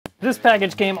This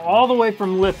package came all the way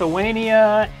from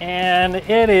Lithuania and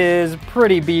it is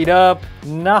pretty beat up.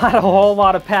 Not a whole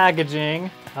lot of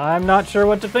packaging. I'm not sure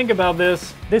what to think about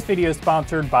this. This video is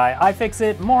sponsored by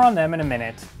iFixit. More on them in a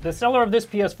minute. The seller of this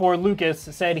PS4, Lucas,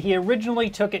 said he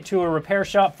originally took it to a repair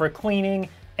shop for cleaning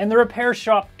and the repair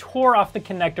shop tore off the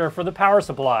connector for the power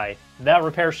supply. That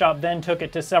repair shop then took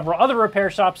it to several other repair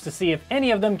shops to see if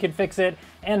any of them could fix it,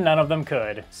 and none of them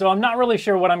could. So I'm not really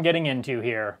sure what I'm getting into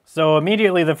here. So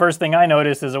immediately the first thing I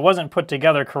noticed is it wasn't put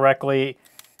together correctly.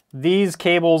 These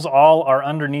cables all are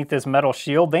underneath this metal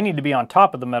shield. They need to be on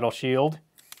top of the metal shield.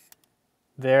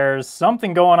 There's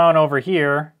something going on over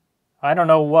here. I don't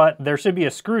know what. There should be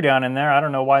a screw down in there. I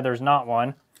don't know why there's not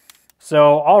one.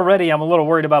 So already I'm a little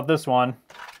worried about this one.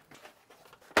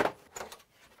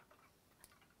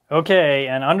 Okay,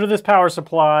 and under this power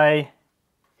supply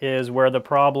is where the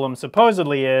problem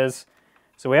supposedly is.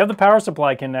 So we have the power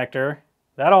supply connector.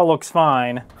 That all looks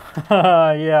fine.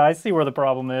 Yeah, I see where the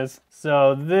problem is.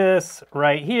 So this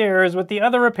right here is what the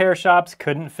other repair shops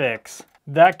couldn't fix.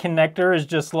 That connector is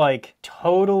just like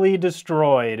totally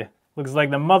destroyed. Looks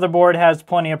like the motherboard has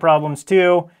plenty of problems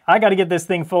too. I gotta get this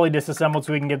thing fully disassembled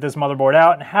so we can get this motherboard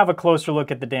out and have a closer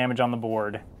look at the damage on the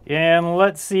board. And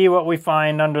let's see what we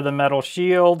find under the metal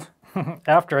shield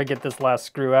after I get this last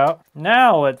screw out.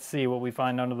 Now let's see what we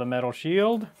find under the metal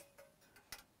shield.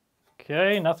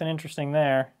 Okay, nothing interesting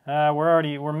there.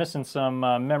 We're missing some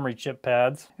memory chip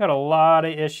pads. Got a lot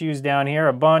of issues down here,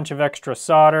 a bunch of extra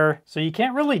solder. So you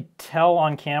can't really tell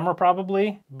on camera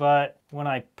probably, but when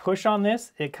I push on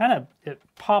this, it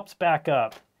pops back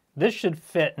up. This should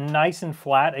fit nice and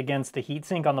flat against the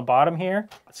heatsink on the bottom here.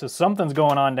 So something's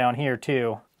going on down here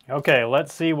too. Okay,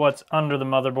 let's see what's under the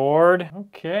motherboard.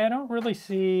 Okay, I don't really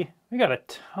see, we got a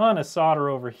ton of solder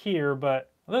over here, but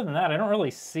other than that, I don't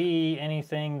really see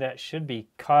anything that should be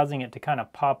causing it to kind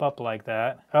of pop up like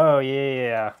that. Oh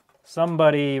yeah.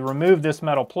 Somebody removed this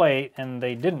metal plate and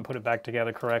they didn't put it back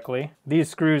together correctly. These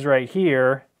screws right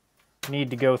here need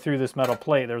to go through this metal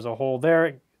plate. There's a hole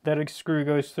there that a screw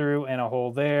goes through and a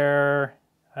hole there.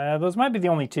 Those might be the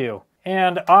only two.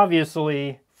 And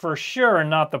obviously, for sure,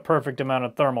 not the perfect amount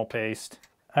of thermal paste.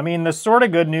 I mean, the sort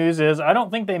of good news is I don't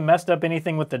think they messed up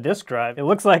anything with the disk drive. It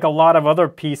looks like a lot of other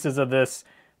pieces of this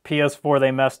PS4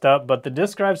 they messed up, but the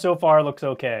disk drive so far looks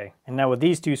okay. And now with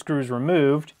these two screws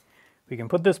removed, we can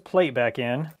put this plate back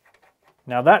in.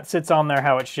 Now that sits on there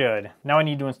how it should. Now I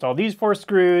need to install these 4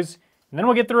 screws, and then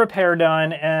we'll get the repair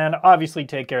done and obviously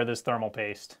take care of this thermal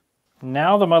paste.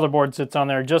 Now the motherboard sits on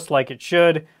there just like it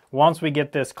should. Once we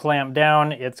get this clamped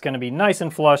down, it's going to be nice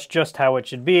and flush, just how it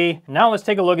should be. Now let's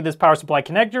take a look at this power supply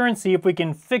connector and see if we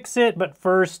can fix it. But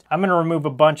first, I'm going to remove a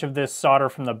bunch of this solder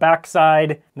from the back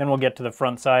side, then we'll get to the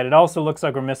front side. It also looks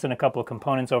like we're missing a couple of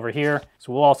components over here,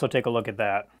 so we'll also take a look at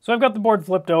that. So I've got the board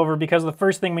flipped over because the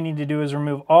first thing we need to do is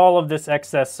remove all of this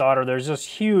excess solder. There's just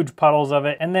huge puddles of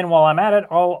it. And then while I'm at it,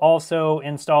 I'll also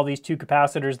install these 2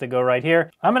 capacitors that go right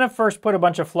here. I'm going to first put a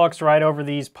bunch of flux right over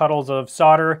these puddles of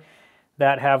solder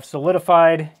that have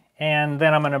solidified, and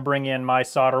then I'm going to bring in my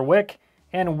solder wick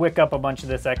and wick up a bunch of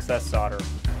this excess solder.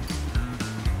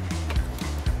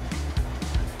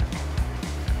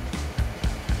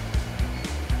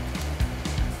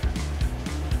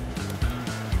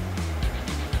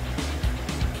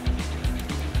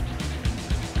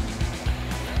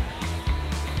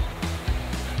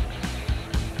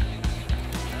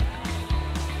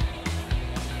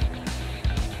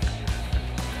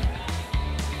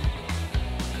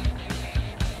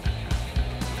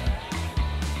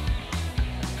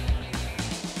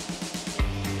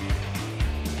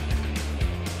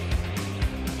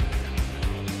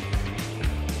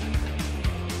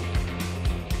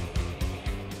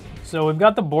 So we've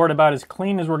got the board about as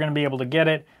clean as we're going to be able to get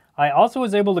it. I also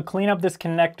was able to clean up this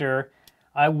connector.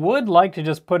 I would like to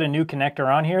just put a new connector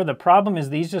on here. The problem is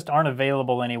these just aren't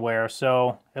available anywhere,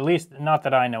 so at least not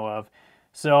that I know of.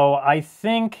 So I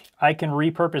think I can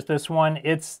repurpose this one.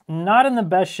 It's not in the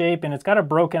best shape and it's got a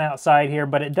broken outside here,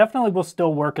 but it definitely will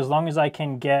still work as long as I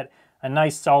can get a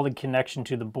nice solid connection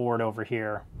to the board over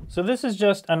here. So this is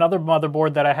just another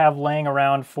motherboard that I have laying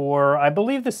around for, I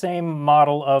believe, the same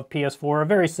model of PS4,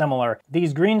 very similar.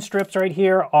 These green strips right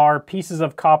here are pieces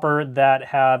of copper that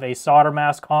have a solder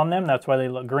mask on them. That's why they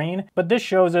look green. But this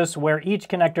shows us where each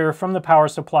connector from the power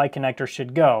supply connector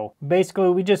should go. Basically,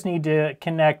 we just need to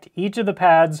connect each of the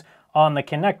pads on the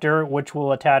connector, which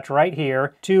will attach right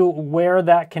here, to where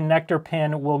that connector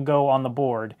pin will go on the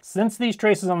board. Since these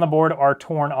traces on the board are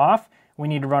torn off, we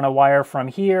need to run a wire from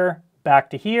here, back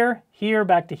to here, here,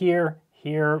 back to here,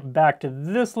 here back to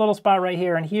this little spot right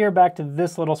here, and here back to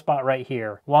this little spot right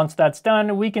here. Once that's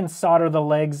done, we can solder the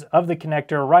legs of the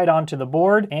connector right onto the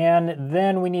board, and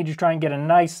then we need to try and get a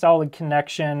nice solid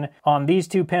connection on these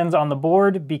two pins on the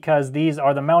board because these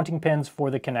are the mounting pins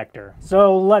for the connector.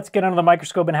 So let's get under the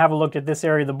microscope and have a look at this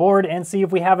area of the board and see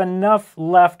if we have enough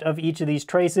left of each of these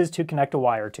traces to connect a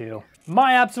wire to.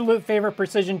 My absolute favorite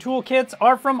precision tool kits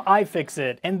are from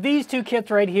iFixit, and these two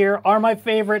kits right here are my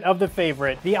favorite of the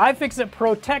favorite. The iFixit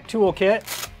Protect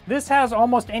toolkit, this has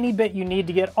almost any bit you need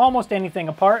to get almost anything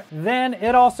apart. Then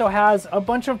it also has a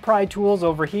bunch of pry tools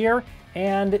over here,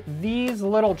 and these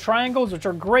little triangles, which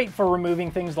are great for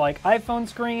removing things like iPhone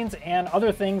screens and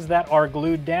other things that are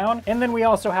glued down. And then we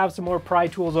also have some more pry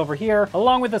tools over here,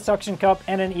 along with a suction cup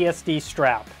and an ESD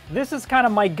strap. This is kind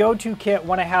of my go-to kit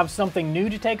when I have something new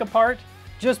to take apart,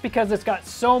 just because it's got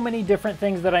so many different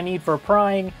things that I need for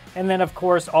prying, and then of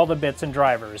course all the bits and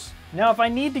drivers. Now if I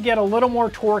need to get a little more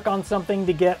torque on something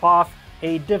to get off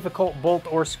a difficult bolt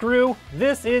or screw,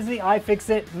 this is the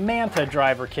iFixit Manta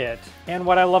driver kit. And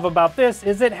what I love about this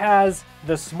is it has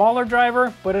the smaller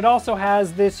driver, but it also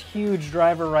has this huge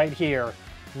driver right here.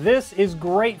 This is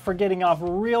great for getting off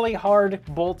really hard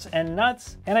bolts and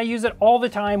nuts, and I use it all the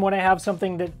time when I have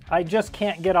something that I just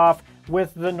can't get off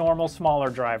with the normal smaller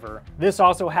driver. This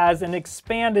also has an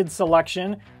expanded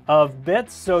selection of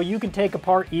bits, so you can take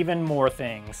apart even more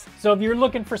things. So if you're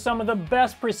looking for some of the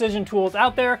best precision tools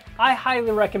out there, I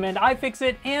highly recommend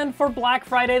iFixit, and for Black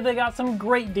Friday, they got some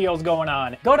great deals going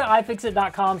on. Go to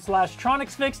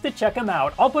ifixit.com/TronicsFix to check them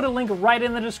out. I'll put a link right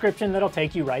in the description that'll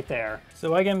take you right there.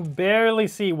 So I can barely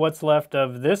see what's left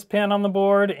of this pin on the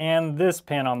board and this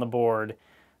pin on the board.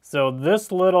 So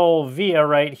this little via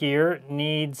right here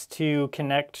needs to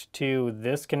connect to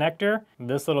this connector.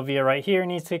 This little via right here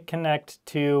needs to connect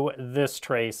to this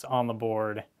trace on the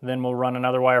board. Then we'll run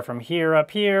another wire from here up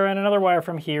here and another wire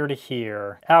from here to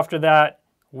here. After that,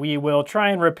 we will try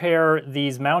and repair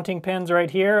these mounting pins right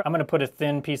here. I'm gonna put a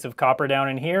thin piece of copper down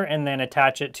in here and then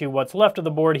attach it to what's left of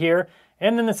the board here.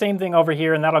 And then the same thing over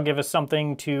here, and that'll give us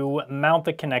something to mount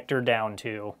the connector down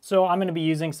to. So I'm gonna be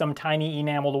using some tiny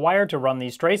enameled wire to run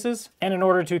these traces. And in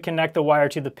order to connect the wire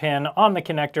to the pin on the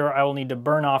connector, I will need to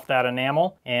burn off that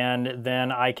enamel, and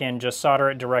then I can just solder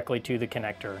it directly to the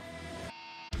connector.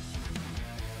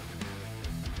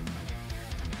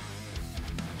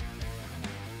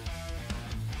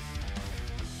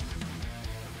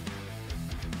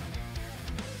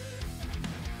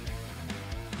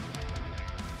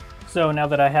 So now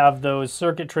that I have those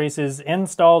circuit traces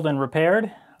installed and repaired,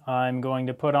 I'm going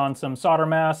to put on some solder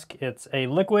mask. It's a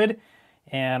liquid,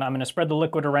 and I'm going to spread the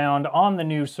liquid around on the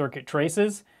new circuit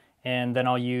traces, and then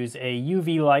I'll use a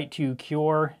UV light to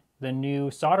cure the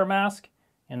new solder mask,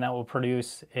 and that will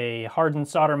produce a hardened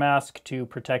solder mask to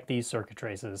protect these circuit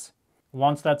traces.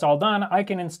 Once that's all done, I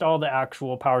can install the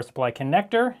actual power supply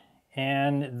connector,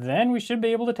 and then we should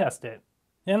be able to test it.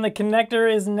 And the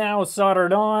connector is now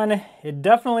soldered on. It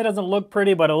definitely doesn't look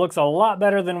pretty, but it looks a lot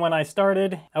better than when I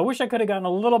started. I wish I could have gotten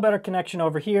a little better connection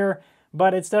over here,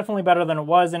 but it's definitely better than it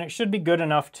was, and it should be good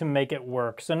enough to make it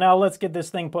work. So now let's get this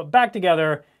thing put back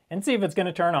together and see if it's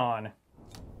gonna turn on.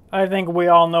 I think we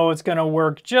all know it's gonna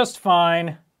work just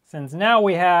fine, since now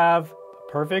we have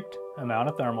a perfect amount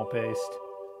of thermal paste.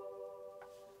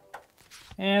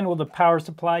 And will the power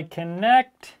supply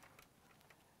connect?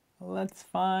 Let's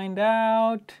find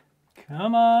out.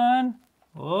 Come on.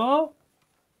 Oh,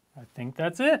 I think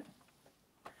that's it.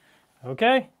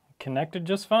 Okay, connected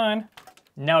just fine.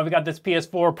 Now we've got this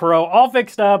PS4 Pro all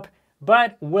fixed up,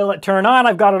 but will it turn on?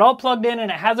 I've got it all plugged in and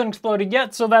it hasn't exploded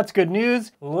yet, so that's good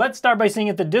news. Let's start by seeing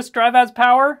if the disk drive has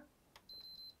power.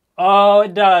 Oh,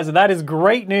 it does. That is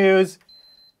great news.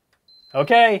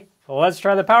 Okay, let's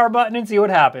try the power button and see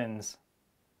what happens.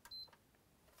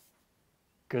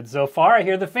 Good so far. I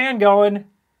hear the fan going.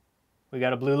 We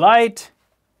got a blue light.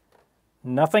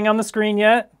 Nothing on the screen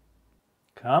yet.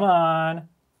 Come on.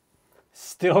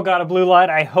 Still got a blue light.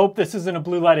 I hope this isn't a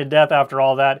blue light of death after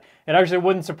all that. It actually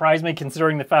wouldn't surprise me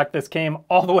considering the fact this came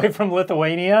all the way from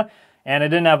Lithuania and it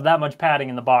didn't have that much padding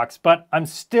in the box. But I'm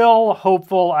still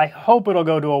hopeful. I hope it'll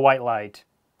go to a white light.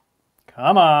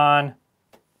 Come on.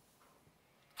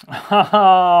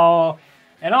 Oh.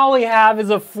 And all we have is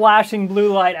a flashing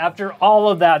blue light after all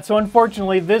of that. So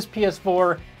unfortunately, this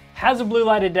PS4 has a blue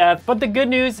light of death, but the good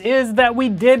news is that we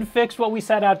did fix what we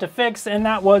set out to fix, and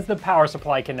that was the power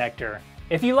supply connector.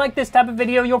 If you like this type of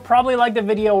video, you'll probably like the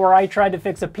video where I tried to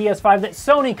fix a PS5 that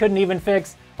Sony couldn't even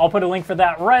fix I'll put a link for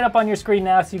that right up on your screen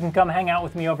now so you can come hang out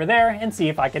with me over there and see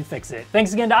if I can fix it.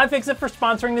 Thanks again to iFixit for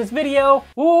sponsoring this video.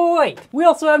 Wait, we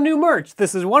also have new merch.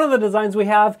 This is one of the designs we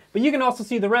have, but you can also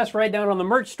see the rest right down on the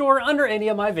merch store under any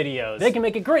of my videos. They can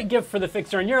make a great gift for the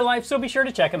fixer in your life, so be sure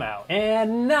to check them out.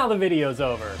 And now the video's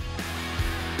over.